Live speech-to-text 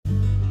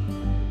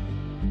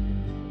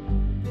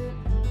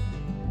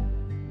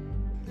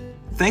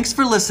Thanks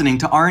for listening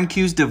to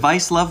R&Q's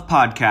Device Love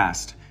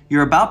podcast.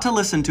 You're about to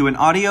listen to an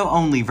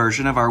audio-only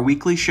version of our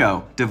weekly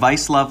show,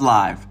 Device Love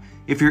Live.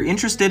 If you're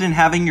interested in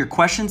having your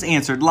questions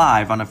answered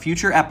live on a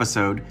future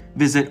episode,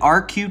 visit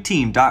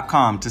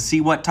rqteam.com to see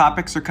what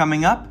topics are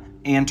coming up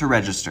and to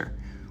register.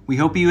 We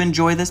hope you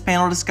enjoy this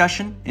panel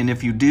discussion, and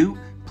if you do,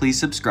 please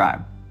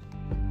subscribe.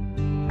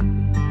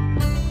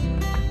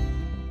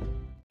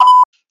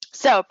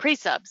 So,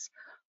 pre-subs.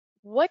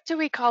 What do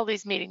we call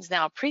these meetings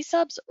now?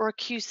 Pre-subs or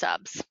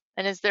Q-subs?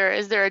 And is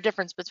there a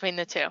difference between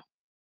the two?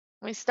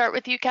 Let me start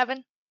with you,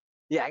 Kevin.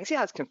 Yeah, I can see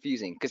how it's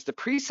confusing because the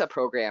pre-sub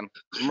program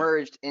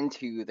merged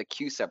into the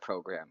Q-sub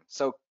program.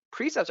 So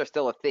pre-subs are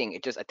still a thing.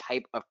 It's just a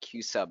type of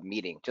Q-sub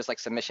meeting, just like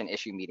submission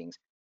issue meetings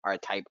are a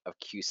type of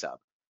Q-sub.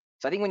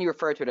 So I think when you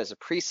refer to it as a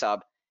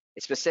pre-sub,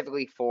 it's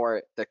specifically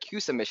for the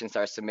Q submissions that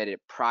are submitted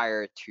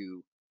prior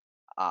to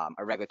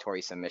a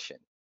regulatory submission.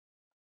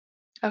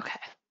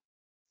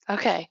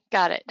 Okay,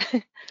 got it.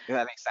 Does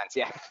that make sense?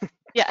 Yeah.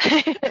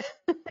 Yeah.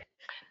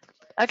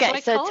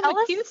 Okay, so I call tell them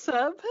a us.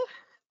 Q-sub.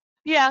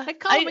 Yeah, I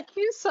call them a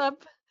Q-sub,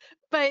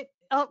 but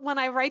when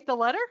I write the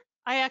letter,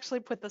 I actually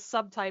put the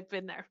subtype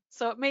in there.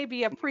 So it may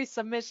be a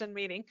pre-submission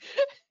meeting,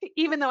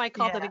 even though I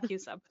called it a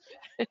Q-sub.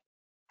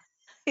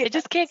 I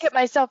just can't get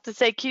myself to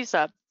say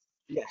Q-sub.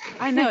 Yeah.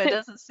 I know, it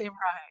doesn't seem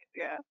right.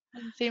 Yeah.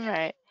 Doesn't seem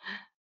right.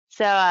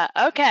 So,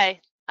 okay.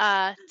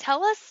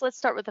 Tell us, let's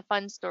start with the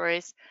fun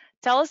stories.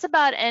 Tell us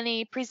about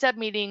any pre-sub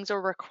meetings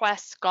or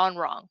requests gone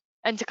wrong.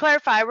 And to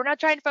clarify, we're not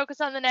trying to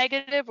focus on the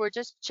negative. We're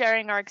just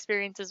sharing our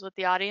experiences with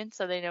the audience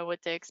so they know what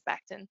to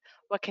expect and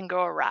what can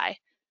go awry.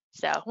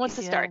 So, who wants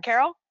to start?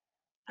 Carol?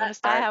 I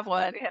have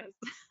one,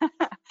 yes.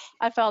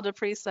 I filed a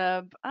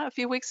pre-sub a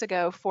few weeks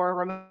ago for a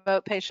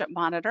remote patient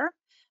monitor.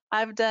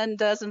 I've done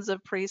dozens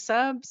of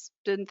pre-subs,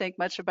 didn't think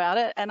much about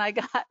it, and I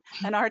got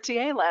an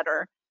RTA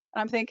letter.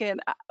 I'm thinking,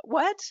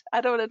 what?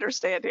 I don't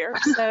understand here.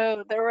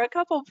 So there were a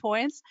couple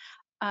points.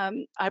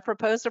 I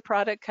proposed a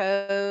product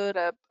code,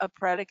 a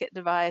predicate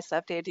device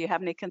update. Do you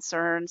have any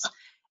concerns?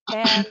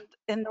 And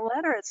in the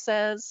letter, it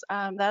says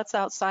that's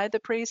outside the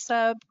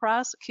pre-sub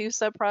process,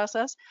 Q-sub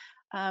process.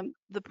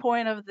 The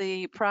point of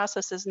the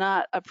process is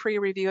not a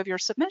pre-review of your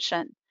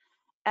submission.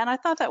 And I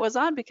thought that was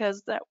odd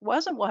because that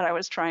wasn't what I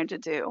was trying to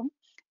do.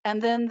 And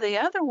then the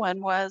other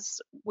one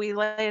was we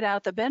laid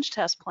out the bench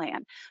test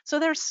plan. So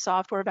there's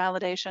software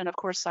validation, of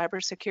course,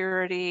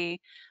 cybersecurity,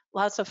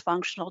 lots of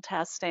functional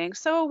testing,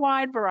 so a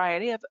wide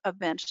variety of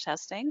bench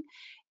testing.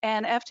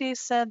 And FDA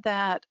said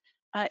that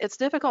it's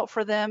difficult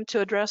for them to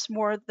address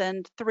more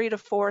than 3 to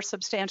 4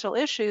 substantial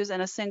issues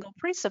in a single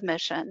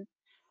pre-submission.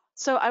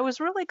 So I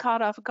was really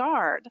caught off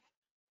guard.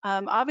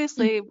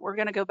 Obviously, we're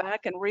going to go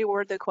back and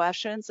reword the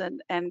questions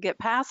and get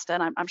past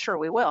it. I'm sure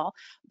we will,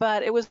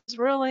 but it was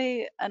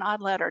really an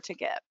odd letter to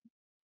get.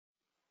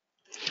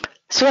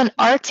 So an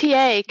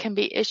RTA can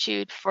be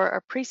issued for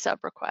a pre-sub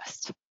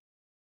request.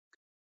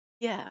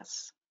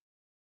 Yes.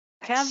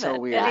 That's so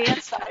Kevin, weird. any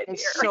insight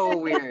It's here? so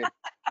weird.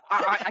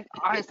 I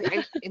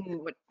honestly, in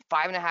what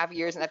 5.5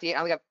 years in FDA, I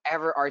don't think I've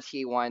ever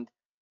RTA1'd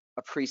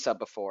a pre-sub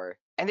before.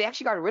 And they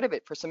actually got rid of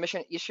it for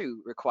submission issue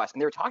requests.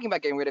 And they were talking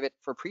about getting rid of it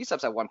for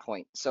pre-subs at one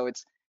point. So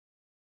it's,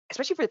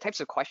 especially for the types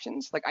of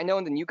questions, like I know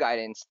in the new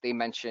guidance, they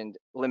mentioned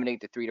limiting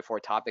to 3 to 4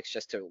 topics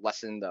just to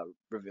lessen the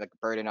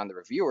burden on the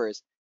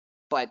reviewers.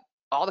 But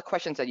all the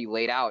questions that you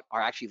laid out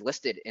are actually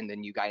listed in the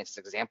new guidance as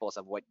examples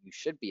of what you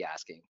should be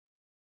asking.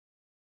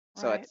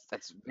 So Right.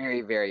 that's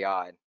very, very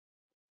odd.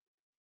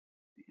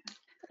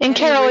 And Any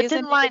Carol, it reason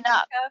didn't you line can think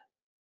up. of?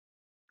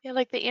 Yeah,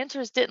 like the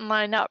answers didn't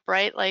line up,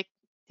 right? Like,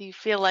 do you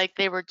feel like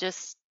they were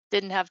just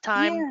didn't have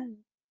time?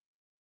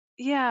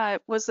 Yeah.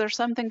 Was there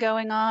something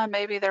going on?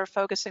 Maybe they're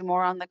focusing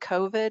more on the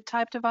COVID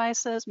type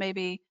devices.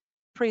 Maybe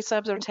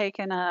pre-subs are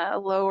taking a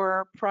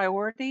lower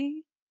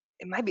priority.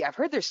 It might be. I've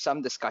heard there's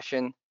some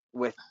discussion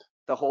with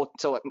the whole,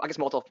 so I guess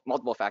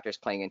multiple factors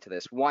playing into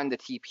this. One, the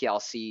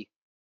TPLC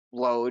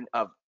load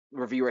of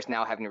reviewers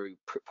now having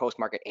to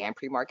post-market and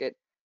pre-market,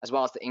 as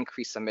well as the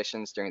increased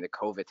submissions during the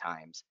COVID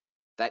times.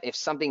 That if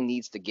something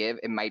needs to give,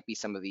 it might be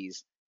some of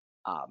these,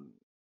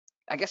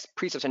 I guess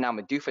pre-subs are now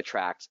Medufa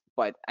tracked,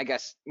 but I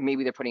guess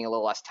maybe they're putting a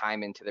little less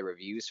time into the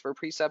reviews for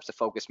pre-subs to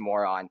focus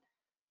more on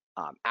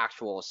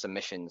actual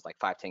submissions like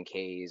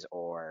 510Ks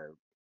or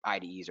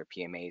IDEs or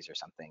PMAs or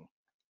something.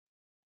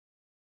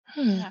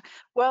 Yeah.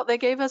 Well, they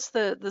gave us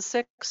the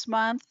 6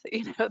 month,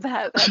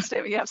 that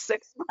statement. You have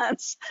 6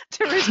 months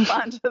to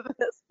respond to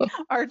this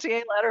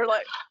RTA letter.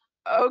 Like,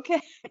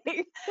 okay.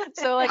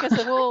 So, like I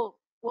said, we'll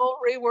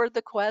reword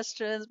the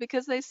questions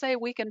because they say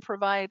we can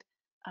provide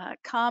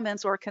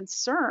comments or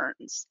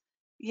concerns.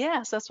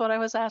 Yes, that's what I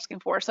was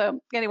asking for.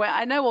 So anyway,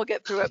 I know we'll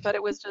get through it, but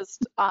it was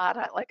just odd.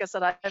 Like I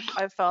said,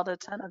 I've filed a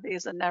ton of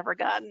these and never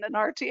gotten an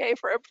RTA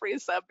for a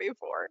pre-sub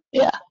before.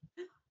 Yeah.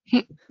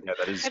 Yeah,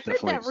 that is I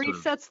bet definitely that sort of-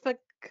 resets the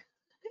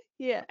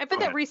I bet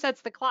that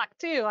resets the clock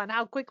too on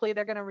how quickly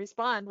they're going to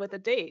respond with a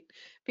date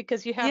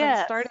because you haven't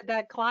Yes. started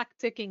that clock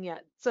ticking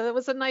yet. So it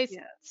was a nice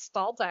Yes.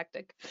 stall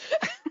tactic.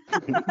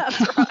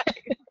 That's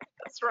right.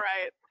 That's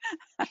right.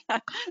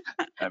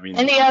 I mean,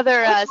 Any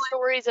other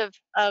stories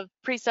of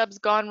pre-subs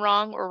gone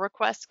wrong or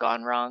requests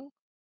gone wrong?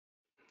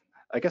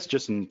 I guess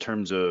just in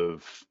terms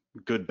of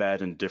good,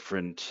 bad, and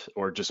different,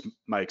 or just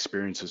my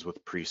experiences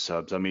with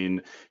pre-subs. I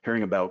mean,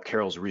 hearing about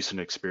Carol's recent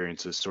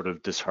experience is sort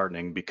of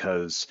disheartening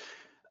because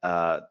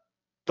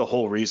the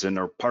whole reason,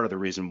 or part of the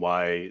reason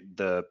why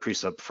the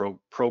pre-sub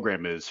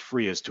program is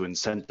free, is to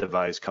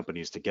incentivize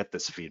companies to get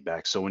this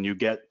feedback. So when you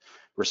get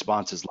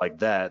responses like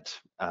that,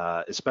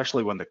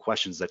 especially when the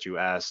questions that you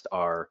asked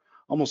are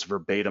almost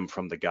verbatim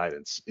from the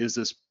guidance, is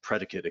this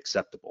predicate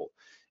acceptable?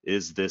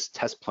 Is this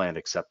test plan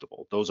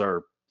acceptable? Those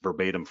are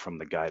verbatim from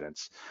the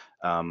guidance.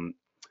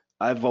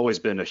 I've always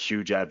been a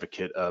huge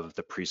advocate of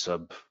the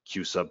pre-sub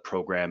Q-sub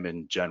program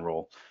in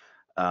general.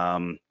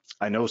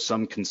 I know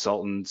some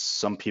consultants,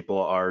 some people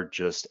are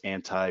just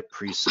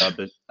anti-pre-sub.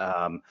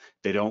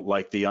 They don't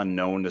like the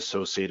unknown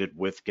associated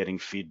with getting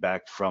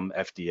feedback from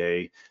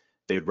FDA.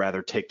 They'd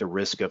rather take the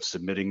risk of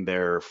submitting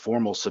their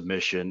formal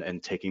submission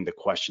and taking the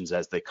questions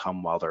as they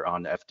come while they're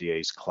on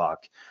FDA's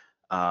clock.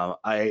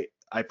 I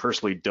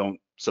personally don't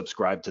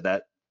subscribe to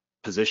that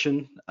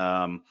position,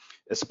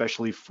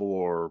 especially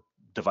for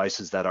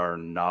devices that are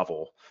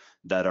novel,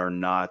 that are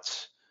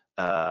not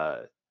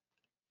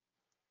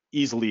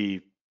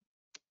easily,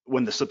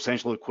 when the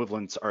substantial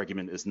equivalence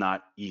argument is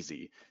not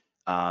easy.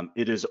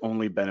 It is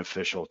only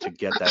beneficial to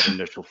get that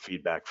initial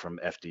feedback from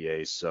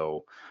FDA.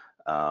 So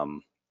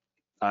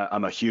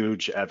I'm a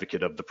huge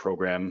advocate of the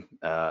program,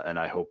 and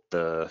I hope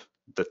the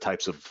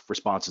types of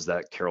responses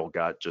that Carol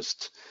got,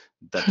 just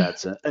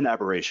that's an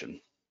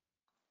aberration.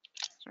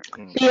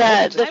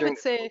 Yeah, I would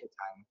say.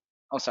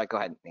 Oh, sorry. Go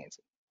ahead,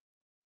 Nancy.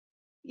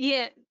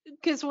 Yeah,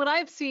 because what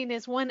I've seen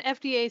is when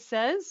FDA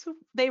says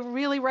they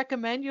really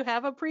recommend you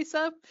have a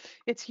pre-sub,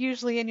 it's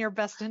usually in your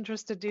best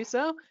interest to do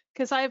so.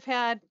 Because I've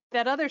had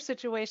that other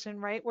situation,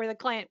 right, where the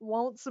client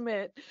won't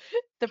submit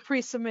the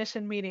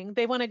pre-submission meeting.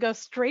 They want to go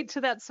straight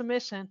to that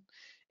submission.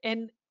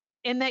 And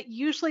that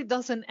usually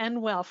doesn't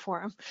end well for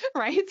them,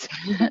 right?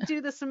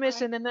 Do the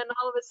submission, and then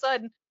all of a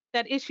sudden,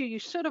 that issue you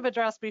should have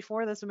addressed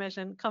before the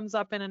submission comes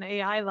up in an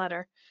AI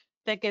letter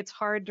that gets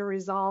hard to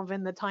resolve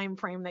in the time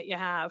frame that you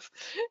have.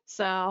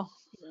 So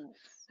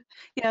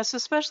yes,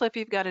 especially if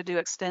you've got to do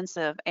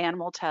extensive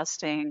animal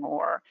testing,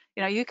 or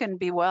you can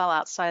be well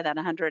outside that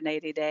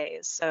 180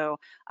 days. So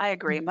I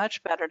agree,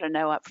 much better to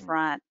know up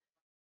front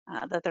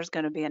that there's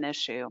going to be an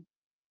issue.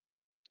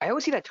 I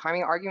always see that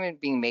timing argument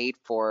being made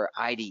for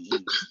IDEs,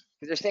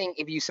 because they're saying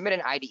if you submit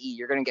an IDE,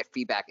 you're going to get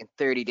feedback in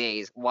 30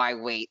 days. Why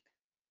wait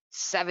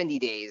 70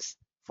 days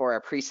for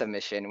a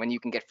pre-submission when you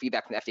can get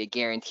feedback from the FDA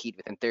guaranteed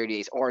within 30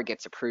 days or it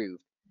gets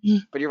approved?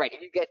 But you're right,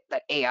 if you get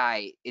that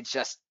AI, it's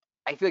just,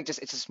 I feel like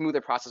it's a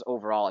smoother process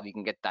overall if you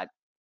can get that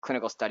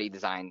clinical study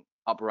design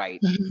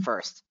upright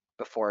first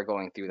before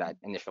going through that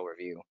initial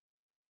review.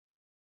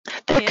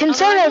 The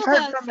concern I've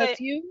heard from a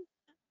few.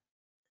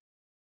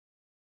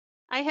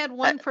 I had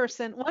one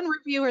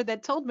reviewer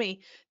that told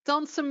me,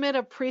 don't submit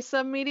a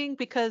pre-sub meeting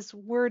because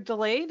we're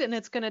delayed and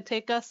it's going to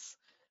take us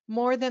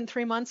more than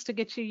 3 months to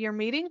get you your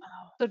meeting.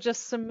 So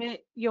just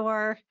submit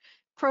your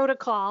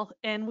protocol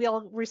and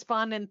we'll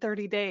respond in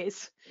 30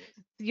 days.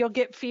 You'll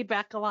get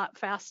feedback a lot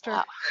faster.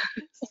 Wow.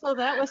 So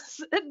that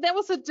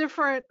was a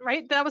different,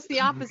 right? That was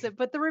the opposite.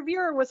 But the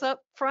reviewer was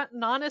upfront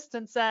and honest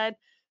and said,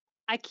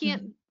 I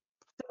can't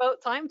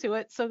devote time to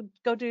it, so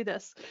go do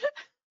this.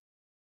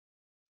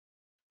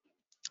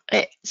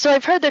 So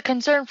I've heard the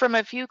concern from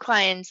a few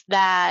clients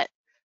that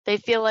they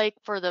feel like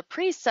for the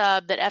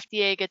pre-sub that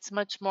FDA gets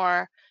much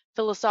more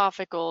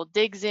philosophical,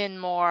 digs in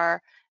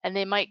more, and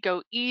they might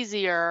go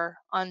easier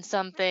on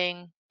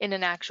something in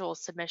an actual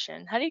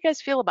submission. How do you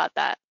guys feel about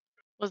that?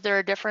 Was there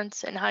a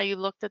difference in how you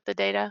looked at the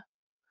data?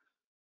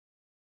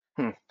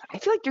 I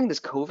feel like during this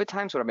COVID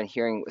times, what I've been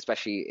hearing,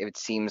 especially if it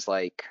seems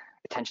like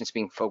attention's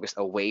being focused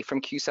away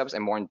from Q-subs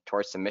and more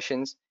towards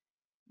submissions,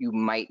 you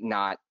might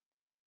not,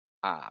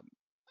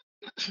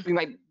 we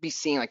might be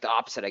seeing like the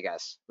opposite, I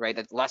guess, right?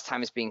 That less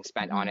time is being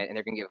spent on it and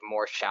they're going to give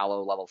more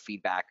shallow level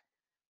feedback.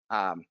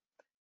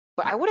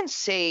 But I wouldn't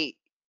say,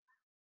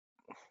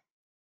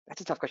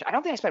 that's a tough question. I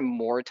don't think I spend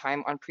more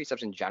time on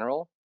pre-subs in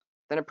general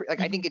than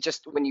I think it's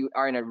just when you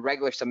are in a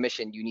regular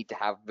submission, you need to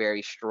have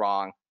very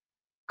strong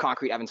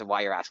concrete evidence of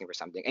why you're asking for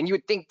something. And you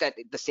would think that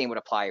the same would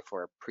apply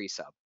for a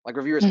pre-sub. Like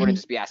reviewers wouldn't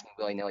just be asking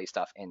willy-nilly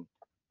stuff in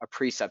a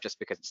pre-sub just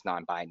because it's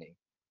non-binding.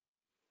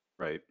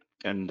 Right.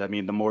 And I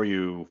mean, the more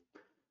you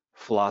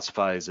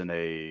philosophize in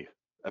a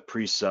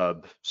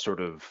pre-sub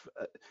sort of,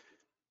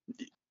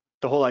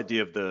 the whole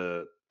idea of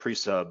the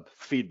pre-sub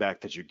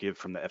feedback that you give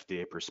from the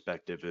FDA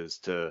perspective is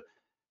to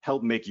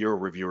help make your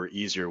reviewer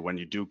easier when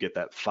you do get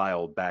that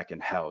file back in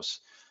house.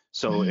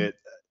 So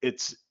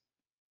it's,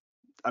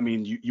 I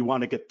mean, you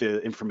want to get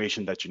the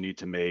information that you need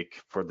to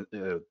make for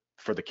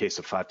the case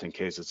of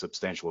 510Ks, a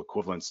substantial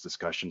equivalence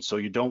discussion. So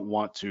you don't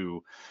want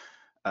to,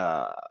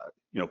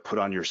 put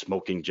on your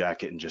smoking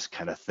jacket and just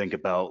kind of think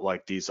about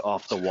like these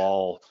off the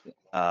wall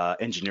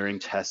engineering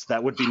tests.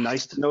 That would be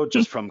nice to know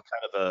just from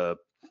kind of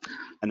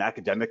an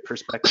academic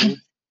perspective.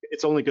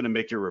 It's only going to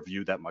make your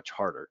review that much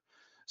harder.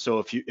 So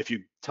if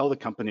you tell the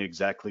company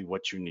exactly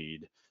what you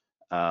need,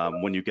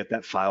 when you get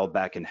that file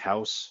back in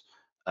house,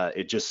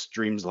 it just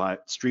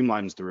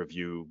streamlines the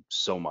review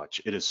so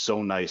much. It is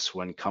so nice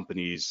when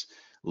companies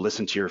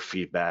listen to your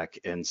feedback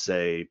and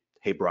say,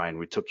 hey, Brian,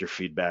 we took your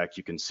feedback.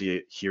 You can see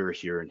it here,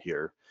 here, and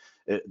here.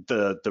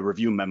 The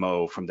review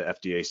memo from the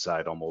FDA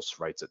side almost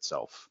writes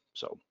itself.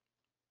 So.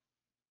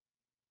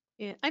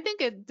 Yeah, I think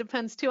it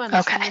depends too on the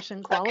Okay.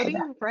 submission quality,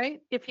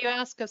 right? If you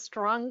ask a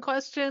strong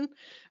question,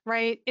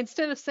 right,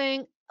 instead of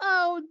saying,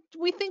 oh,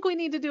 we think we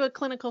need to do a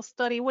clinical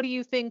study, what do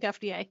you think,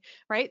 FDA,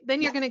 right?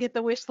 Then you're going to get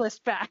the wish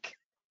list back.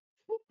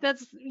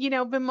 That's,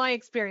 been my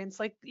experience.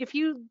 Like if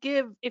you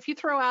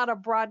throw out a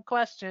broad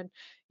question,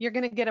 you're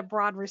going to get a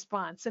broad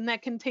response, and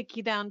that can take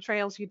you down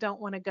trails you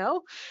don't want to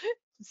go.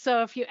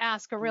 So if you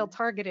ask a real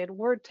targeted,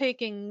 we're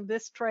taking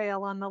this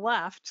trail on the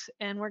left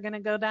and we're going to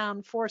go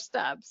down 4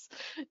 steps,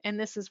 and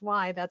this is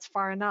why, that's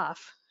far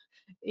enough.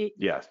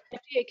 Yeah.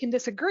 FDA can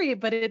disagree,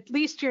 but at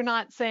least you're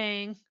not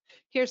saying,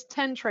 here's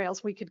 10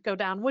 trails we could go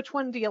down. Which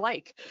one do you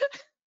like?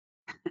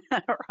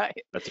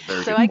 Right. That's a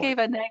very So good I point. gave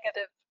a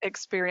negative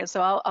experience,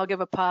 so I'll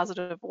give a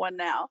positive one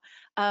now.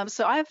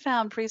 So I've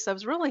found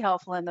pre-subs really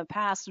helpful in the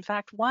past. In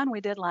fact, one we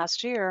did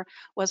last year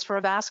was for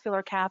a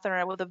vascular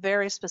catheter with a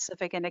very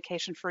specific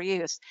indication for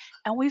use.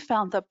 And we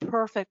found the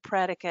perfect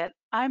predicate.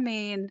 I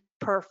mean,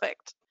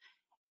 perfect.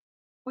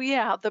 Well,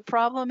 yeah, the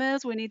problem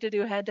is we need to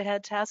do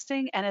head-to-head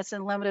testing, and it's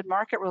in limited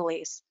market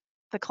release.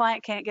 The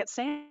client can't get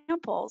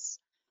samples.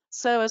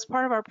 So as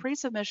part of our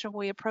pre-submission,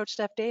 we approached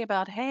FDA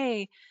about,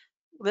 hey,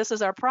 this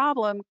is our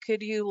problem.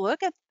 Could you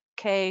look at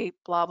K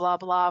blah, blah,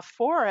 blah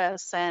for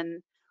us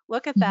and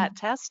look at that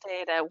test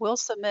data? We'll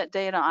submit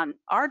data on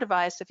our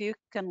device if you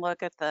can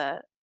look at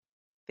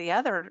the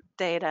other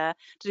data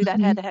to do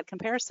that head-to-head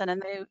comparison.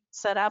 And they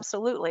said,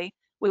 absolutely,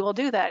 we will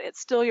do that.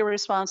 It's still your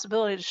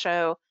responsibility to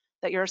show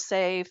that you're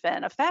safe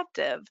and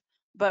effective,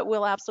 but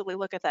we'll absolutely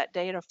look at that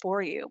data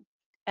for you.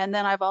 And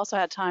then I've also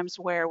had times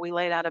where we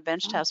laid out a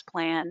bench test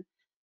plan,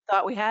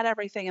 thought we had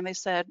everything, and they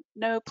said,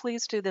 no,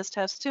 please do this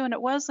test too, and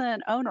it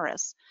wasn't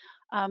onerous.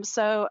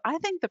 So I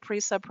think the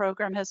pre-sub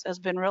program has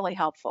been really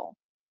helpful.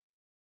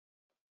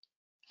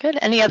 Good.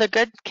 Any other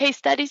good case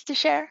studies to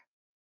share?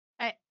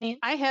 I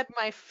had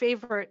my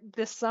favorite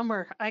this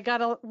summer. I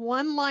got a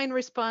 1-line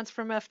response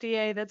from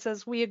FDA that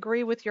says, we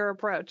agree with your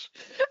approach.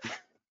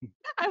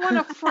 I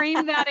want to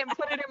frame that and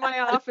put it in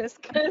my office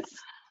because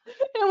it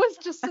was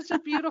just such a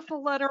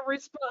beautiful letter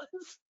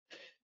response.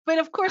 But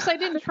of course, I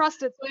didn't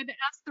trust it, so I had to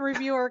ask the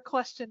reviewer a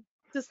question.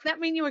 Does that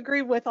mean you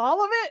agree with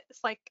all of it?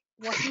 It's like,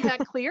 wasn't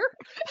that clear?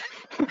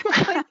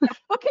 Like,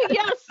 okay,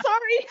 yeah,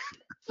 sorry.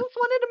 Just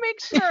wanted to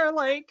make sure,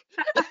 like.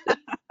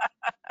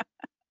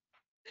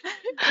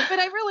 But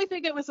I really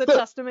think it was a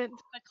testament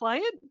to the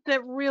client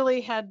that really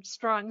had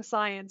strong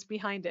science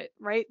behind it,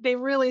 right? They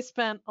really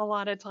spent a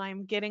lot of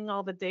time getting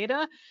all the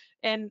data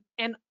and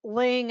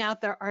laying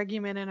out their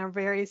argument in a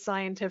very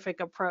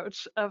scientific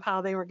approach of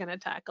how they were going to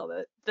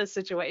tackle the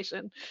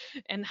situation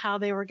and how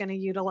they were going to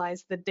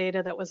utilize the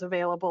data that was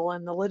available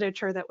and the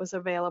literature that was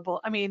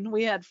available. I mean,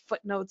 we had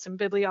footnotes and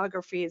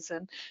bibliographies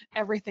and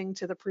everything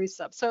to the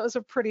pre-sub. So it was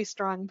a pretty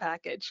strong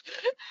package.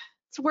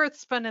 It's worth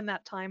spending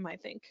that time, I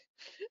think.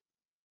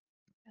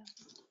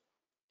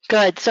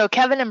 Good. So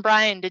Kevin and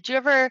Brian, did you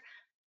ever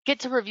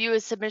get to review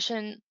a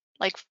submission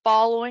like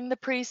following the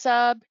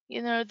pre-sub,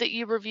 that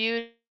you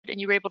reviewed, and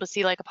you were able to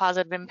see like a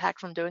positive impact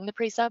from doing the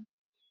pre-sub?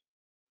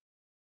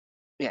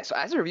 Yeah, so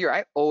as a reviewer,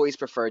 I always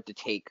preferred to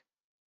take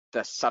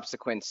the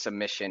subsequent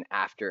submission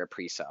after a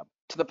pre-sub,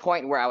 to the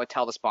point where I would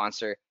tell the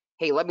sponsor,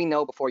 hey, let me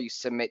know before you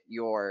submit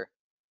your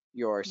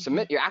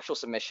actual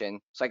submission,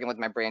 so I can let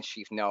my branch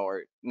chief know,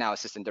 or now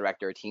assistant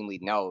director or team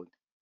lead know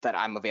that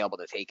I'm available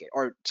to take it,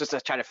 or just to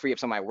try to free up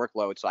some of my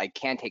workload so I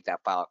can take that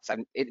file.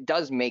 Because it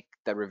does make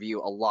the review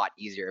a lot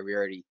easier. We're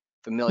already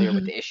familiar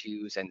with the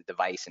issues and the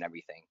device and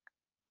everything.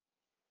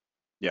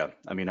 Yeah,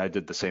 I mean, I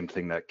did the same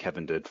thing that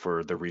Kevin did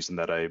for the reason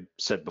that I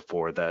said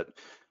before, that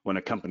when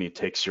a company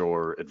takes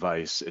your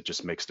advice, it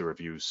just makes the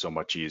review so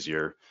much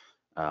easier.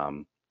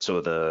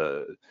 So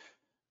the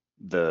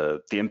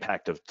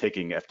impact of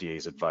taking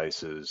FDA's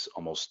advice is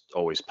almost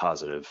always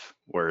positive.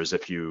 Whereas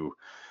if you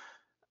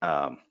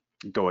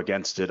go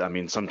against it, I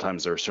mean,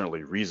 sometimes there are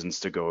certainly reasons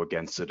to go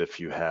against it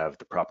if you have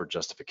the proper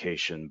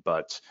justification,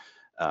 but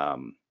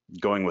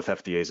going with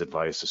FDA's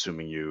advice,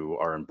 assuming you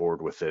are on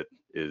board with it,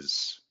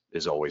 is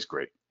always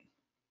great.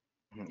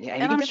 Yeah,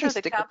 and I'm sure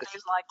the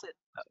companies liked it.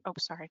 Oh,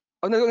 sorry.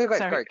 Oh, no, go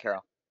ahead,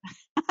 Carol.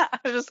 I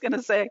was just going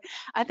to say,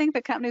 I think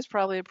the companies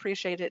probably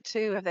appreciate it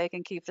too if they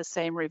can keep the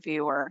same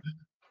reviewer,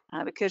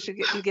 because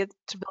you get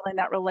to building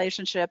that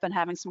relationship and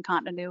having some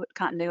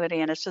continuity,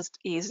 and it's just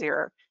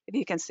easier if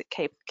you can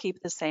keep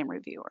the same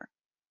reviewer.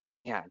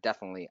 Yeah,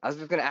 definitely. I was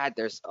just going to add,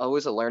 there's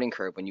always a learning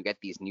curve when you get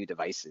these new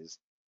devices.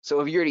 So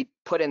if you already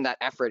put in that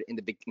effort in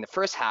the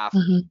first half,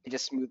 it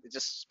just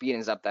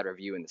speeds up that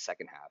review in the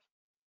second half.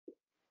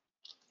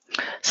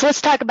 So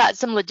let's talk about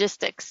some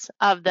logistics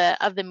of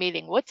the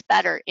meeting. What's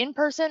better, in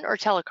person or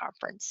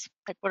teleconference?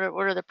 Like what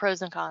are the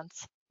pros and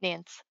cons,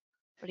 Nance?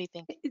 What do you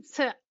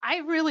think? I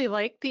really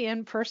like the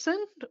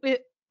in-person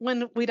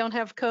when we don't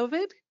have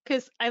COVID,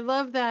 because I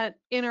love that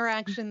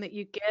interaction that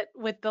you get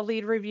with the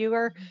lead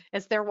reviewer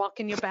as they're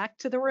walking you back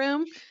to the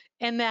room,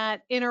 and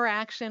that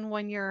interaction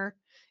when you're,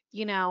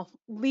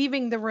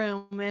 leaving the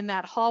room in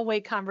that hallway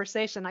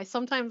conversation. I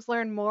sometimes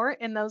learn more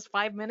in those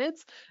 5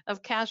 minutes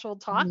of casual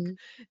talk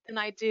than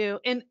I do.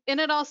 And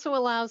it also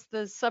allows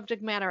the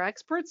subject matter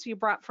experts you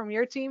brought from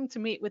your team to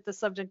meet with the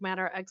subject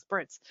matter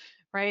experts,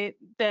 right?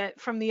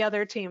 That from the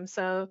other team.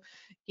 So,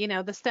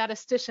 the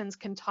statisticians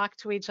can talk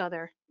to each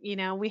other.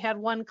 We had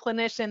one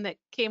clinician that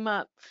came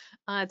up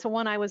to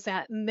one I was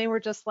at, and they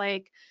were just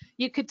like,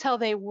 you could tell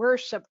they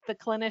worshiped the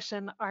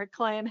clinician our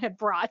client had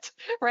brought,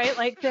 right?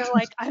 Like they're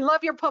like, I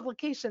love your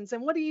publications,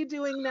 and what are you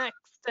doing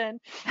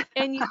next?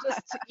 And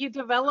you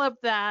develop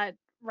that,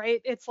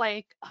 right? It's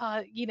like,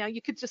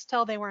 you could just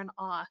tell they were in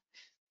awe.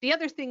 The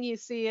other thing you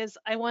see is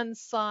I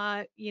once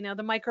saw, the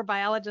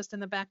microbiologist in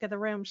the back of the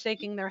room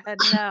shaking their head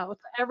no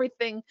to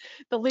everything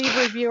the lead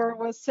reviewer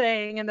was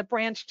saying and the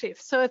branch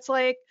chief. So it's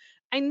like,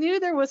 I knew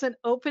there was an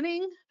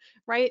opening,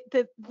 right?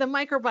 That the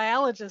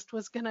microbiologist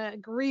was going to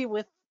agree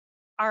with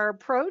our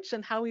approach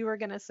and how we were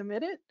going to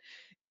submit it,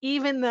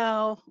 even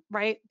though,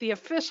 right, the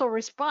official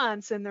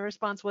response and the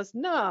response was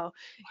no.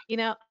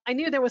 I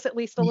knew there was at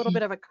least a little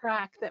bit of a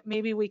crack that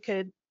maybe we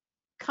could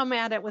come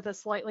at it with a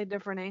slightly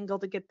different angle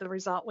to get the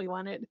result we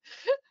wanted.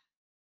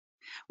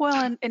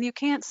 Well, and you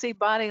can't see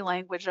body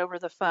language over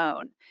the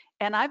phone.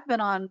 And I've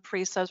been on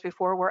pre-subs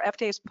before where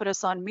FDA's put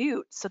us on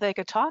mute so they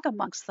could talk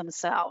amongst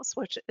themselves,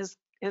 which is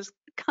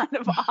kind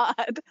of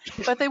odd,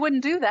 but they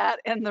wouldn't do that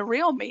in the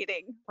real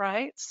meeting,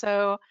 right?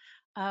 So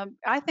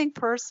I think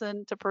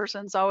person to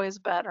person is always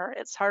better.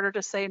 It's harder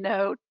to say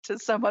no to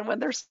someone when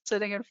they're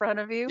sitting in front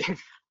of you.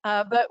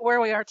 But where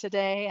we are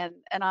today,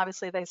 and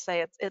obviously they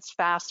say it's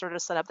faster to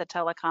set up the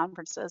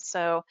teleconferences.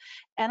 So,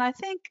 and I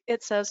think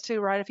it says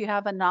too, right, if you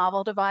have a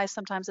novel device,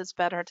 sometimes it's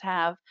better to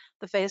have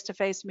the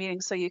face-to-face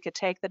meeting so you could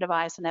take the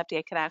device and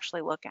FDA could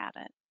actually look at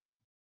it.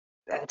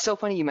 It's so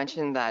funny you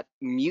mentioned that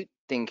mute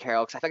thing,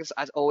 Carol, because I think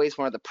it's always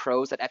one of the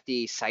pros that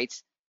FDA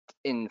cites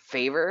in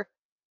favor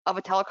of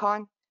a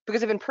telecon.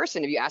 Because if in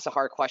person, if you ask a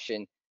hard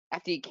question,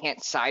 FDA can't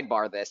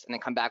sidebar this and then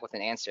come back with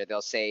an answer.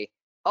 They'll say,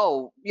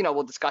 oh,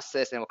 we'll discuss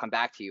this and we'll come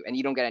back to you, and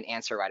you don't get an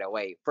answer right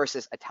away.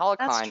 Versus a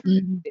telecon,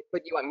 they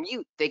put you on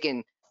mute, they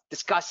can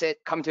discuss it,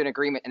 come to an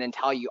agreement, and then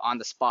tell you on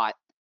the spot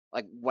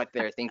like what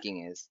their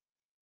thinking is.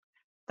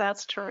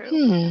 That's true.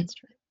 That's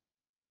true.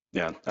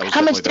 Yeah.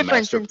 How much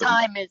difference in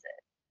time is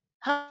it?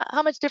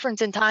 How much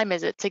difference in time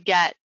is it to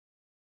get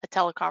a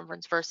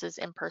teleconference versus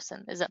in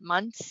person? Is it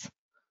months?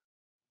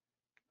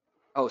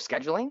 Oh,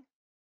 scheduling?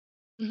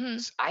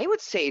 I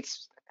would say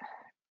it's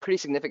pretty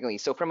significantly.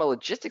 So from a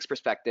logistics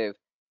perspective,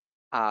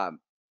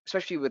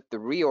 especially with the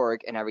reorg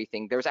and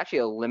everything, there was actually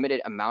a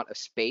limited amount of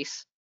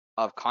space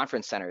of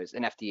conference centers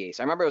in FDA.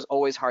 So I remember it was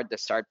always hard to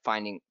start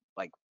finding,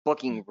 like,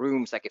 booking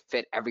rooms that could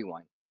fit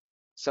everyone.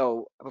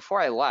 So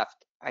before I left,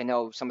 I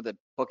know some of the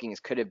bookings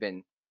could have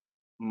been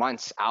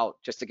months out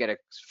just to get a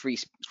free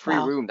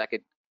room that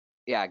could,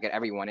 get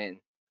everyone in.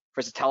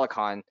 Versus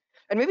telecon,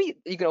 and maybe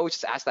you can always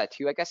just ask that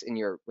too, I guess, when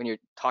you're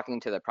talking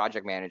to the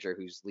project manager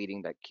who's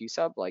leading the Q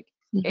sub, like,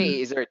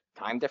 hey, is there a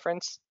time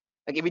difference?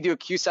 Like, if we do a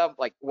Q sub,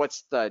 like,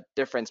 what's the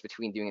difference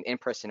between doing an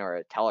in-person or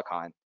a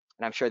telecon? And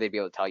I'm sure they'd be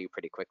able to tell you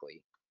pretty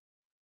quickly.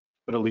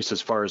 But at least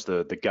as far as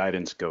the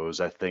guidance goes,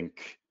 I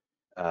think,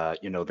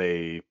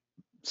 they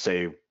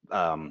say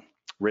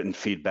written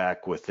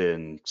feedback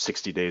within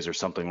 60 days or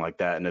something like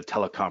that. In a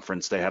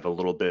teleconference, they have a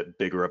little bit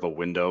bigger of a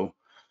window.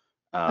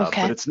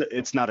 But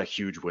it's not a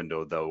huge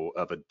window, though,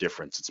 of a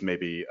difference. It's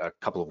maybe a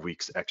couple of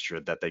weeks extra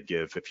that they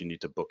give if you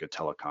need to book a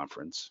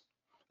teleconference.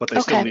 But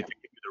they still need to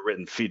give you the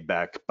written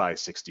feedback by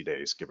 60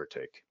 days, give or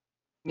take.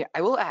 Yeah,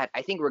 I will add,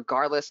 I think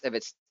regardless if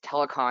it's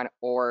telecon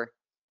or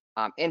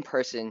in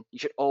person, you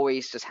should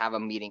always just have a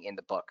meeting in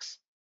the books.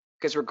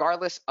 Because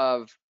regardless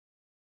of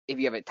if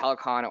you have a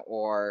telecon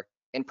or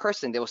in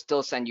person, they will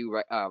still send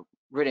you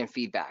written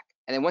feedback.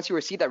 And then once you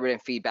receive that written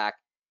feedback,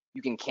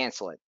 you can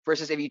cancel it.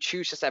 Versus if you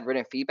choose just to have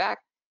written feedback,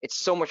 it's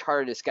so much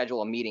harder to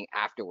schedule a meeting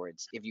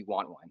afterwards if you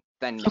want one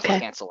than to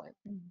cancel it.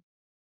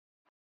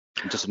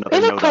 Just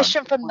another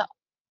question from the.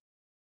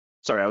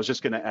 Sorry, I was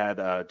just going to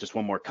add just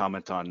one more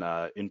comment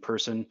on in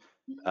person.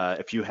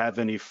 If you have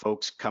any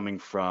folks coming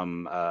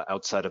from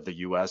outside of the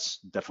US,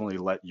 definitely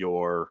let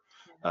your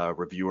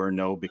reviewer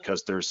know,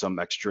 because there's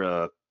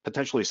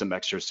potentially some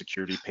extra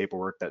security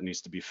paperwork that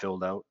needs to be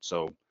filled out.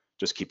 So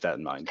just keep that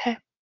in mind. Okay.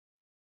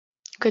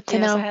 Good to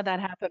know. I had that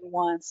happen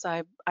once.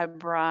 I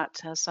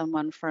brought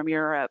someone from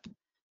Europe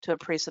to a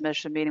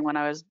pre-submission meeting when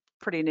I was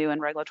pretty new in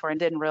regulatory and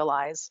didn't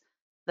realize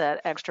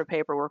that extra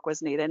paperwork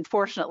was needed. And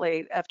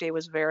fortunately, FDA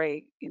was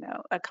very,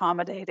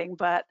 accommodating,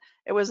 but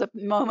it was a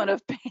moment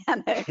of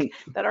panic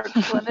that our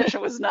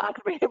clinician was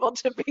not going to be able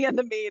to be in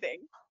the meeting.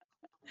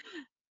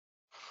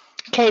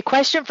 Okay,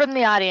 question from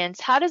the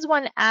audience. How does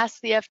one ask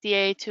the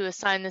FDA to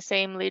assign the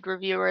same lead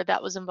reviewer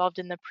that was involved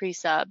in the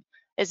pre-sub?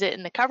 Is it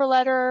in the cover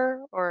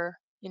letter, or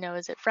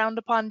is it frowned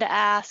upon to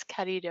ask?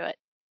 How do you do it?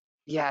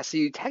 Yeah, so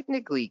you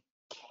technically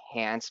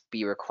can't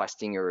be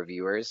requesting your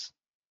reviewers.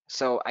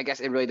 So I guess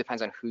it really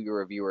depends on who your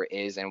reviewer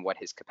is and what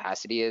his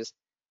capacity is.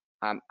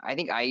 I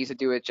think I used to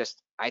do it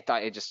just, I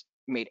thought it just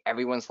made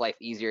everyone's life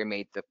easier,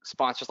 made the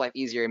sponsor's life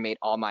easier, made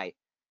all my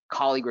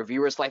colleague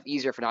reviewers' life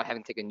easier for not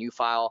having to take a new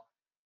file.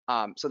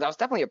 So that was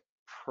definitely a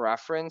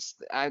preference.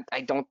 I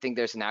don't think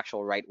there's an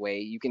actual right way.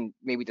 You can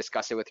maybe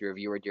discuss it with your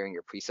reviewer during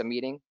your pre-sub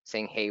meeting,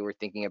 saying, hey, we're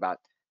thinking about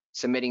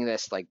submitting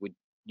this, like, would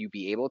you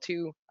be able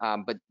to?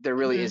 But there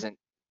really isn't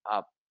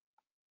a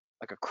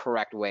like a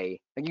correct way.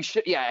 Like you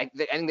should, yeah. I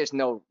think there's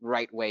no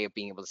right way of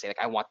being able to say like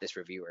I want this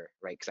reviewer,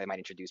 right? Because I might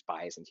introduce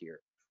bias into your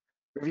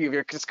review. If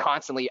you're just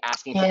constantly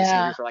asking for this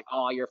Yeah. review for like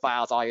all your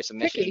files, all your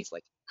submissions,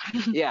 like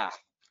yeah,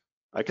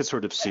 I could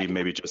sort of see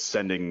maybe just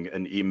sending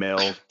an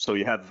email. So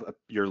you have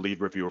your lead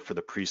reviewer for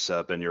the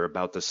pre-sub and you're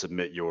about to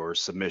submit your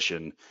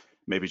submission.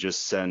 Maybe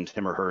just send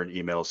him or her an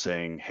email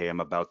saying, hey, I'm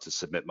about to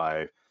submit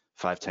my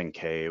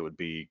 510K. It would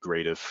be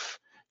great if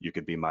you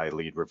could be my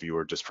lead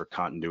reviewer just for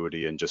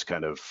continuity, and just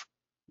kind of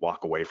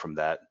walk away from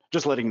that.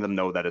 Just letting them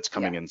know that it's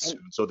coming in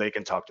soon so they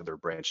can talk to their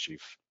branch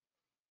chief.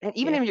 And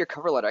even Yeah. in your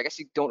cover letter, I guess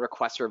you don't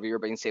request a reviewer,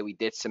 but you can say we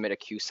did submit a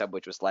Q sub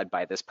which was led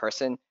by this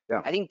person.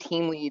 Yeah. I think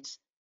team leads,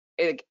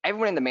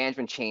 everyone in the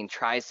management chain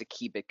tries to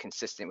keep it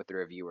consistent with the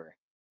reviewer.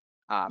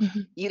 They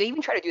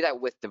even try to do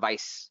that with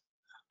device,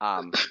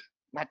 not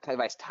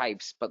device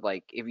types, but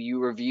like if you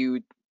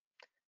reviewed,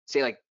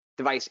 say like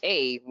device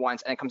A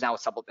once and it comes out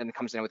with and it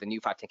comes in with a new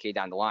 510K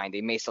down the line,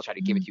 they may still try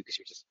to give it to you because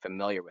you're just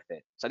familiar with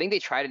it. So I think they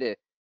try to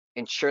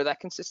ensure that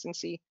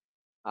consistency.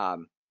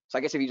 So I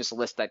guess if you just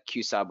list that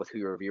Q sub with who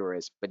your reviewer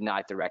is, but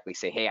not directly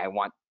say, hey, I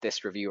want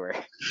this reviewer,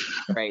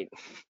 right?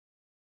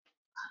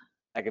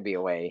 That could be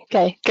a way.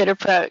 Okay, good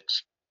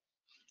approach.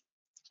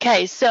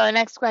 Okay, so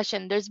next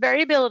question. There's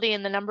variability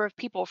in the number of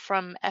people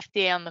from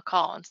FDA on the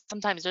call, and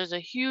sometimes there's a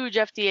huge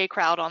FDA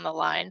crowd on the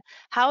line.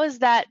 How is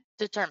that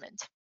determined?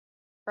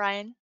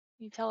 Brian,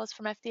 can you tell us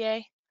from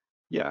FDA?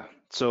 Yeah,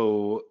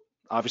 so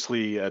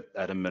obviously at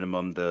a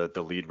minimum,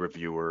 the lead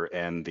reviewer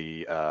and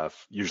the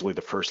usually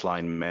the first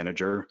line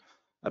manager,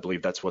 I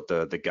believe that's what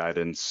the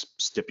guidance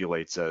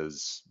stipulates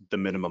as the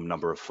minimum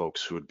number of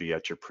folks who would be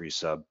at your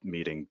pre-sub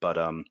meeting. But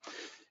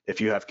if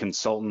you have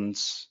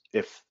consultants,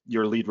 if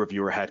your lead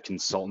reviewer had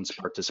consultants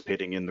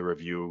participating in the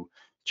review,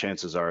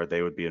 chances are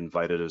they would be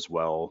invited as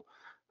well.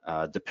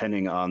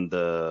 Depending on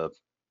the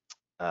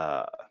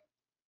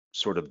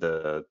sort of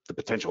the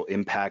potential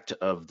impact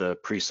of the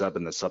pre-sub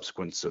and the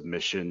subsequent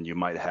submission, you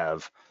might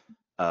have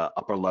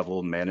upper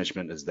level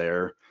management is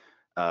there.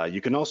 You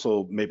can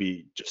also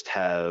maybe just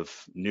have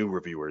new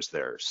reviewers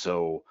there.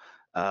 So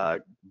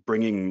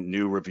bringing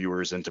new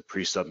reviewers into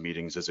pre-sub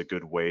meetings is a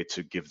good way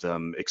to give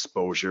them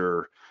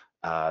exposure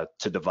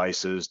to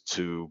devices,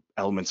 to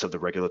elements of the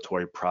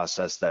regulatory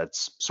process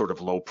that's sort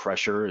of low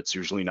pressure. It's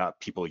usually not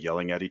people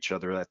yelling at each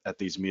other at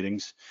these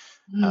meetings.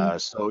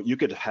 So you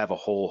could have a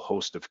whole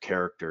host of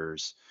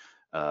characters,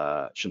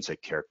 shouldn't say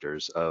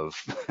characters, of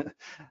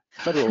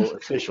federal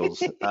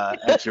officials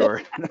at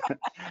your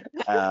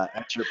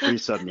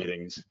pre-sub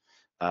meetings.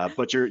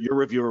 But your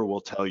reviewer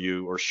will tell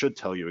you, or should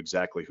tell you,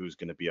 exactly who's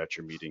going to be at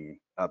your meeting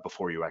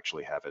before you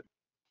actually have it.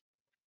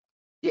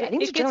 Yeah, I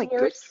think it's It gets generally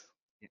good. worse.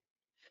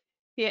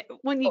 Yeah,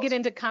 when you get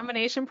into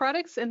combination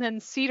products, and then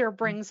Cedar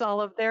brings all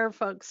of their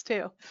folks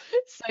too.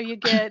 So you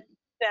get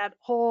that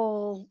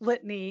whole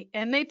litany,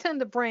 and they tend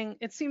to bring,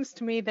 it seems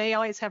to me, they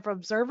always have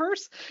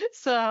observers.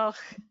 So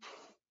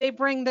they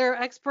bring their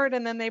expert,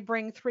 and then they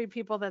bring 3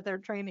 people that they're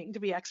training to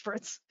be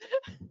experts.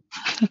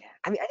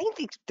 I mean, I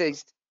think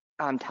these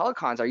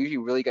telecons are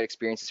usually really good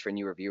experiences for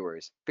new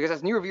reviewers, because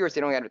as new reviewers,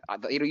 they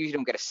usually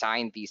don't get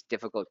assigned these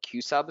difficult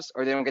Q subs,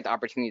 or they don't get the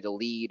opportunity to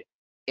lead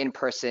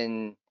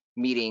in-person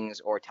meetings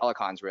or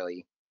telecons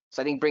really.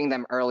 So I think bringing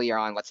them earlier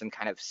on lets them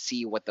kind of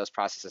see what those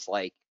processes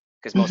like,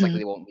 because most likely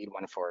they won't lead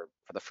one for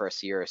the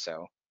first year or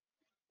so.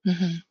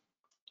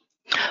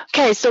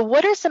 Okay, so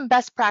what are some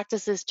best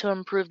practices to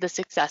improve the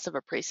success of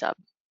a pre-sub?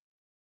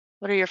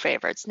 What are your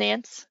favorites?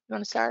 Nance, you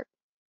want to start?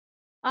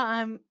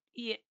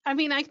 Yeah, I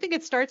mean, I think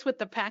it starts with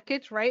the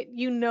package, right?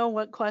 You know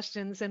what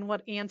questions and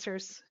what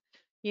answers.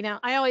 You know,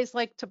 I always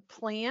like to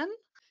plan.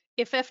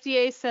 If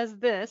FDA says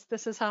this,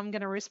 this is how I'm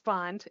going to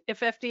respond.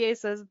 If FDA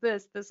says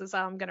this, this is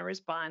how I'm going to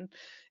respond.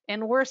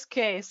 And worst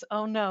case,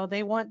 oh no,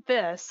 they want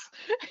this.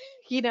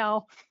 You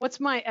know, what's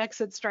my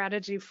exit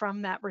strategy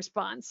from that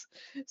response?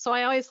 So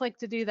I always like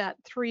to do that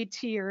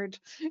 3-tiered,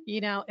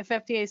 you know, if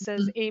FDA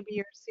says A,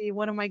 B, or C,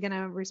 what am I going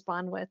to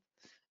respond with?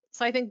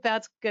 So I think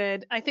that's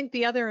good. I think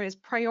the other is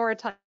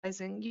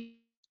prioritizing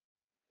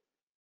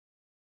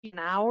an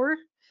hour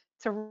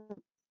to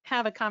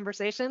have a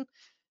conversation.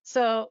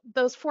 So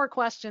those 4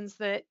 questions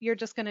that you're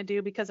just going to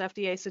do because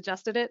FDA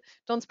suggested it,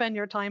 don't spend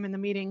your time in the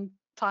meeting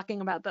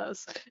talking about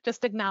those.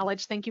 Just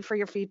acknowledge, thank you for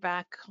your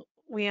feedback.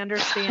 We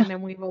understand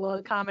and we will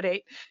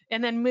accommodate,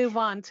 and then move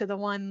on to the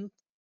one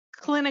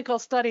clinical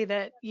study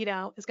that, you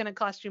know, is going to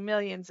cost you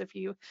millions if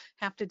you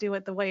have to do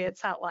it the way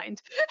it's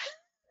outlined.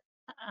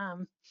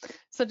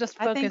 So just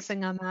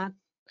focusing on that.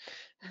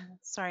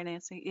 Sorry,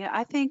 Nancy. Yeah,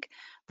 I think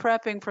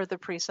prepping for the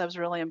pre-sub is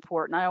really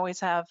important. I always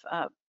have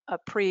a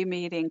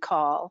pre-meeting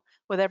call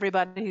with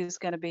everybody who's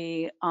going to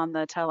be on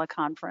the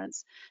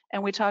teleconference,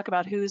 and we talk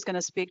about who's going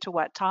to speak to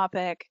what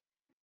topic,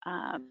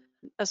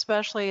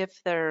 especially if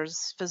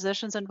there's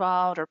physicians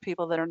involved or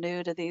people that are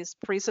new to these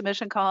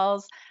pre-submission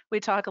calls. We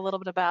talk a little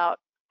bit about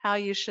how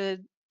you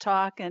should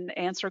talk and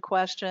answer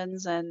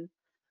questions, and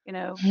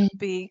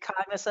be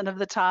cognizant of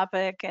the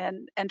topic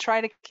and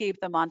try to keep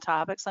them on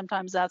topic.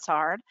 Sometimes that's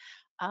hard.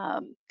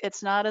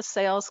 It's not a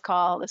sales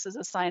call. This is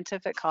a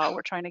scientific call.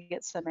 We're trying to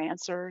get some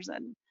answers,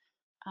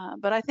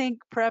 but I think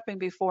prepping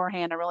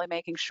beforehand and really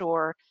making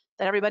sure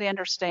that everybody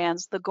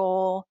understands the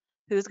goal,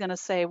 who's going to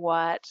say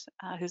what,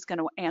 who's going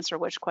to answer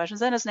which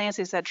questions. And as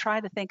Nancy said,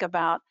 try to think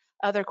about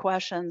other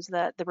questions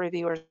that the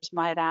reviewers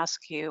might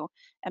ask you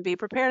and be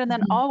prepared. And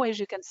then always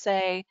you can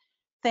say,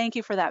 thank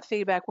you for that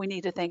feedback. We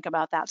need to think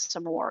about that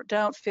some more.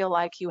 Don't feel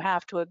like you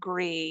have to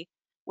agree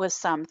with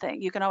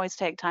something. You can always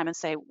take time and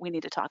say, we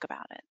need to talk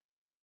about it.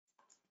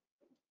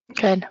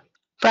 Good.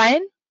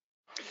 Brian?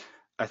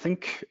 I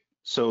think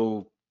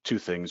so. Two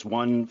things.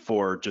 One,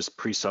 for just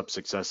pre-sub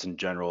success in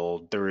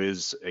general, there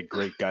is a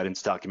great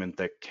guidance document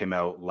that came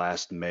out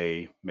last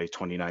May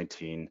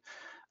 2019.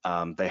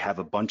 They have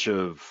a bunch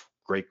of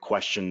great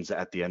questions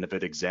at the end of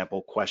it,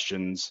 example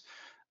questions,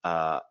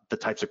 the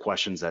types of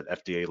questions that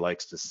FDA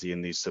likes to see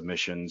in these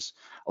submissions.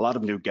 A lot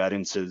of new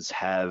guidances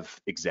have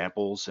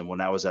examples, and when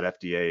I was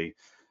at FDA,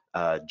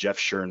 Jeff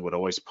Shern would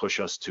always push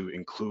us to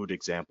include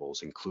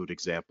examples.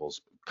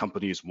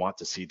 Companies want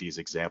to see these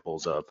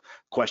examples of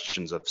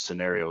questions, of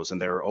scenarios, and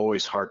they're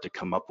always hard to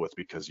come up with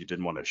because you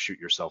didn't want to shoot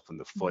yourself in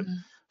the foot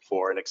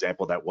for an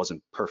example that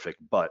wasn't perfect.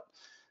 But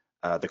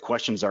the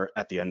questions are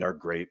at the end are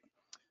great.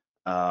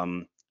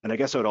 And I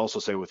guess I would also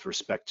say with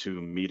respect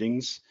to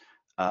meetings,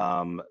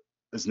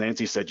 as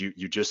Nancy said,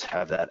 you just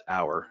have that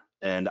hour.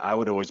 And I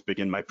would always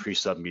begin my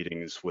pre-sub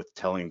meetings with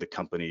telling the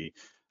company,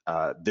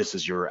 this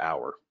is your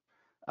hour.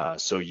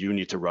 So you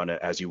need to run it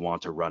as you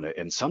want to run it.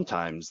 And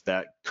sometimes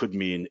that could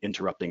mean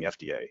interrupting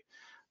FDA.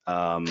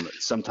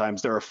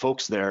 Sometimes there are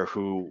folks there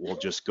who will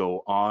just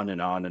go on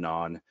and on and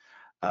on.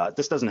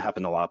 This doesn't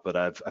happen a lot, but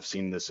I've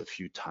seen this a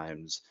few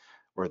times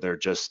where they're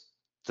just,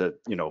 go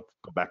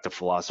back to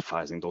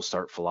philosophizing, they'll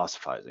start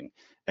philosophizing,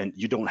 and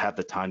you don't have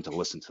the time to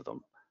listen to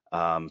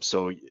them.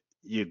 So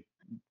you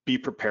be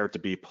prepared to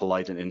be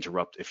polite and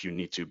interrupt if you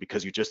need to,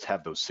 because you just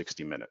have those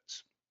 60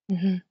 minutes.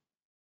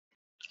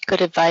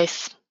 Good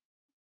advice.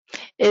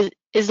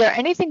 Is there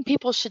anything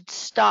people should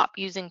stop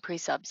using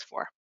pre-subs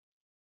for?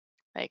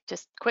 Like,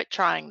 just quit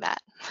trying that.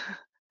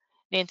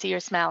 Nancy, you're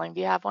smiling. Do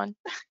you have one?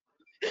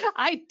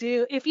 I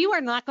do. If you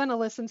are not going to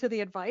listen to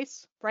the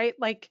advice, right?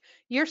 Like,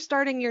 you're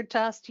starting your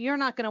test, you're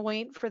not going to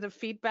wait for the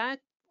feedback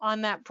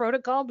on that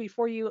protocol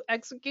before you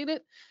execute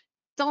it.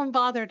 Don't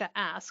bother to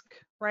ask,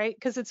 right?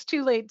 Because it's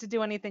too late to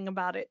do anything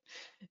about it,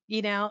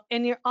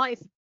 and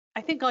I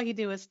think all you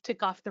do is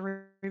tick off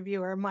the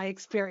reviewer, my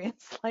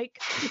experience.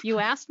 Like, you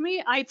asked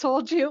me, I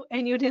told you,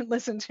 and you didn't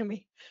listen to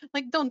me.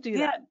 Like, don't do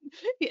that.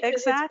 Exactly.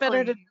 It's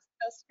better to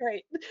discuss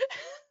straight.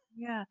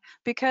 Yeah,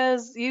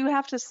 because you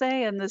have to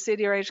say in the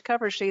CDRH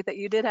cover sheet that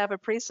you did have a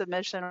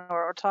pre-submission,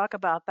 or talk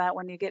about that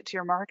when you get to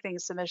your marketing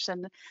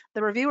submission.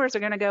 The reviewers are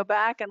going to go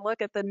back and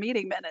look at the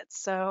meeting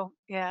minutes. So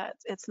yeah,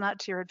 it's not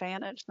to your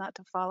advantage not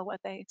to follow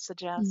what they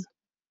suggest.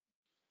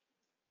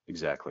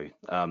 Exactly.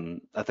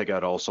 I think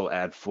I'd also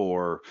add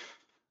for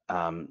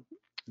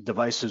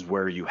devices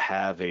where you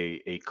have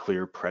a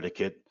clear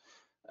predicate,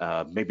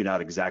 maybe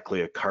not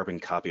exactly a carbon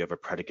copy of a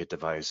predicate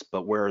device,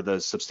 but where the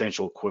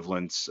substantial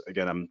equivalence,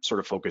 again, I'm sort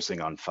of focusing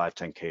on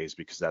 510Ks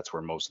because that's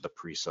where most of the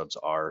pre-subs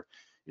are,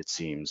 it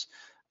seems.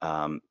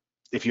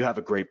 If you have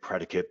a great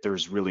predicate,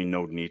 there's really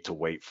no need to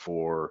wait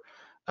for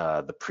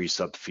the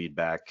pre-sub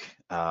feedback.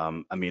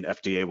 I mean,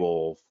 FDA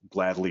will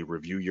gladly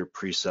review your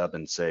pre-sub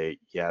and say,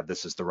 yeah,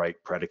 this is the right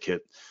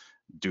predicate,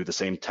 do the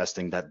same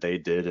testing that they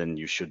did, and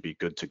you should be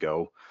good to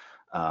go.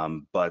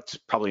 But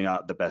probably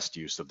not the best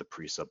use of the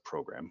pre-sub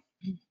program.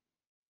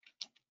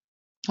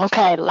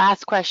 Okay,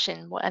 last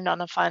question. We'll end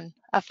on a fun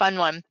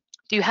one.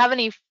 Do you have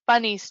any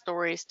funny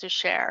stories to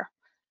share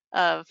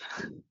from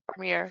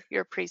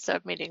your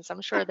pre-sub meetings?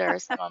 I'm sure there are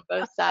some on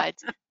both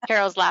sides.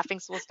 Carol's laughing,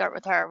 so we'll start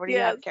with her. What do you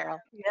have, Carol?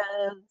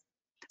 Yes.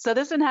 So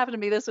this didn't happen to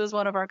me. This was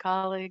one of our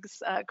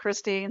colleagues.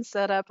 Christine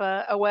set up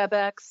a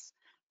WebEx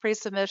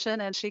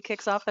pre-submission, and she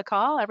kicks off the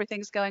call.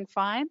 Everything's going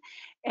fine,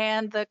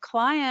 and the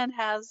client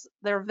has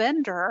their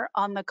vendor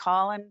on the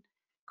call, and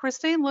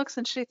Christine looks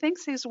and she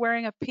thinks he's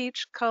wearing a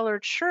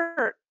peach-colored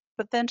shirt,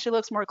 but then she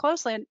looks more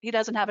closely and he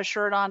doesn't have a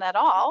shirt on at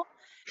all.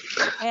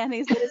 And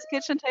he's at his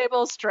kitchen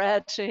table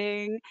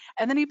stretching,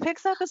 and then he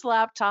picks up his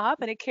laptop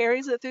and he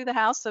carries it through the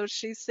house, so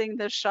she's seeing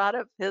this shot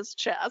of his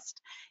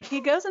chest. He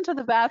goes into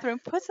the bathroom,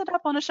 puts it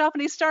up on a shelf,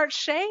 and he starts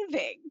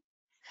shaving.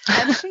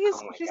 And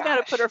she's got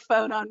to put her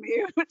phone on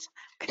mute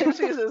because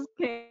she just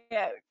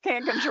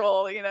can't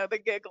control, the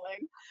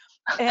giggling.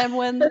 And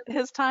when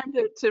his time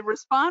to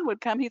respond would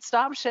come, he'd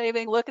stop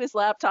shaving, look at his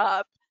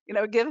laptop,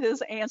 give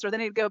his answer. Then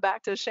he'd go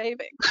back to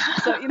shaving.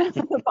 So,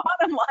 the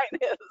bottom line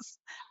is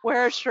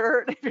wear a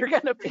shirt if you're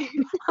going to be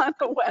on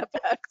the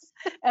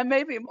WebEx, and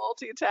maybe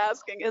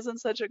multitasking isn't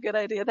such a good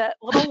idea. That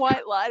little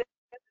white light at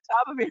the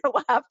top of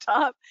your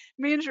laptop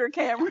means your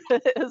camera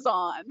is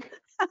on.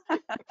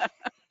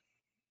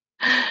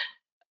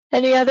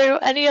 Any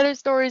other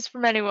stories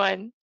from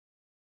anyone?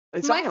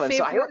 So I My have one.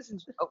 So I favorite-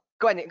 always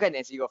go ahead,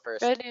 Nancy, you go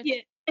first. Go ahead,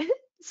 Nancy. Yeah.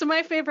 So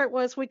my favorite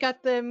was we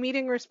got the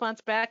meeting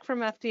response back from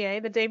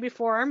FDA the day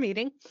before our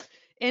meeting.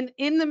 And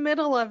in the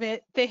middle of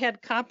it, they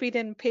had copied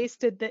and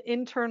pasted the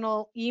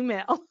internal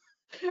email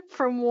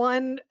from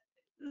one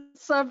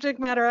subject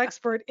matter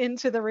expert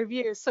into the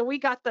review. So we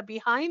got the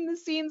behind the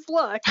scenes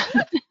look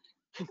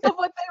of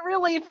what they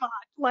really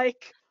thought.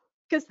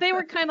 Because they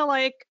were kind of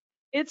like,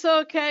 it's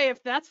okay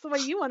if that's the way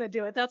you want to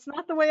do it. That's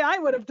not the way I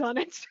would have done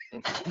it.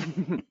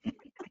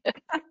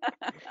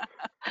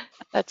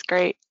 That's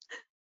great.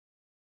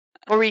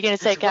 What were you going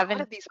to say, So for a lot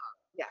Kevin? of these-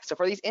 yeah, so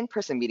for these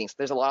in-person meetings,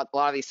 there's a lot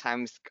of these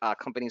times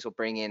companies will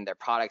bring in their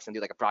products and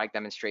do like a product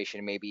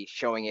demonstration, maybe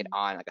showing it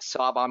on like a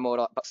Sawbone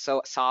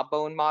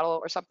model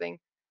or something.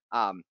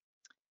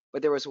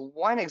 But there was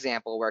one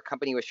example where a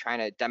company was trying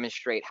to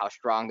demonstrate how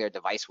strong their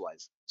device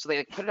was. So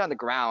they put it on the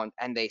ground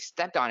and they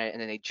stepped on it and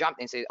then they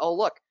jumped and said, "Oh,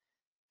 look,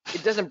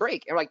 it doesn't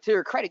break." And like, to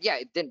your credit, yeah,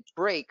 it didn't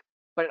break,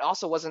 but it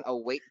also wasn't a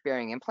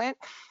weight-bearing implant,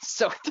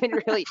 so it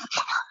didn't really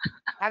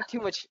have too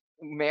much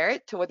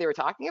merit to what they were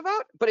talking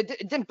about. But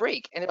it didn't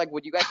break, and they're like,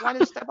 "Would you guys want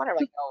to step on it?" I'm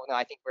like, no,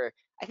 I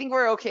think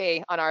we're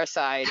okay on our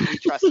side. We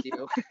trust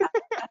you.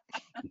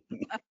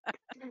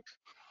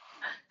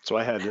 So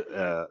I had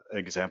an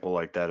example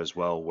like that as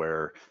well,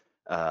 where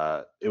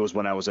it was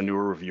when I was a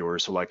newer reviewer.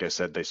 So like I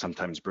said, they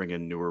sometimes bring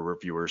in newer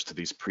reviewers to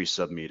these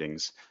pre-sub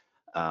meetings.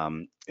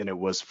 And it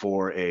was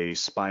for a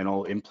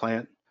spinal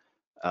implant,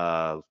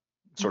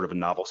 sort of a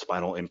novel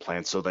spinal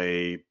implant. So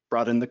they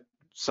brought in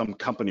some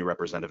company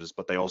representatives,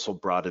 but they also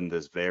brought in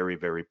this very,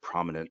 very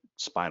prominent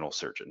spinal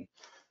surgeon.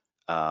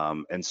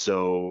 And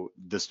so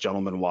this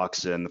gentleman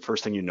walks in. The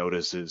first thing you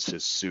notice is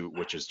his suit,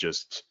 which is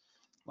just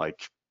like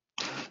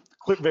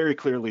very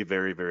clearly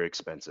very, very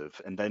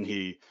expensive. And then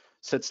he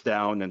sits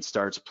down and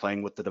starts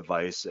playing with the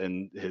device,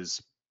 and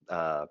his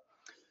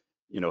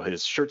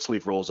his shirt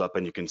sleeve rolls up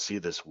and you can see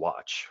this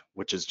watch,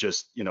 which is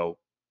just,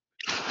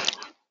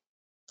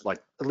 like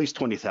at least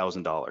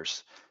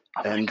 $20,000.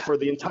 And for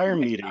the entire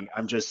meeting,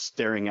 I'm just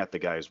staring at the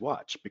guy's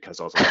watch because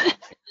I was like,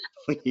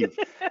 I can't believe.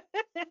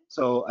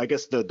 So I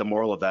guess the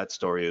moral of that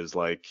story is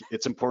like,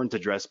 it's important to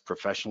dress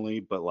professionally,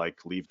 but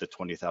like leave the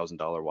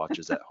 $20,000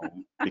 watches at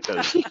home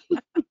because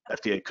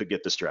FDA could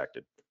get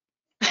distracted.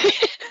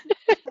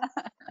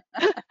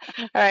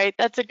 All right,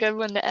 that's a good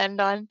one to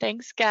end on.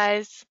 Thanks,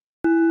 guys.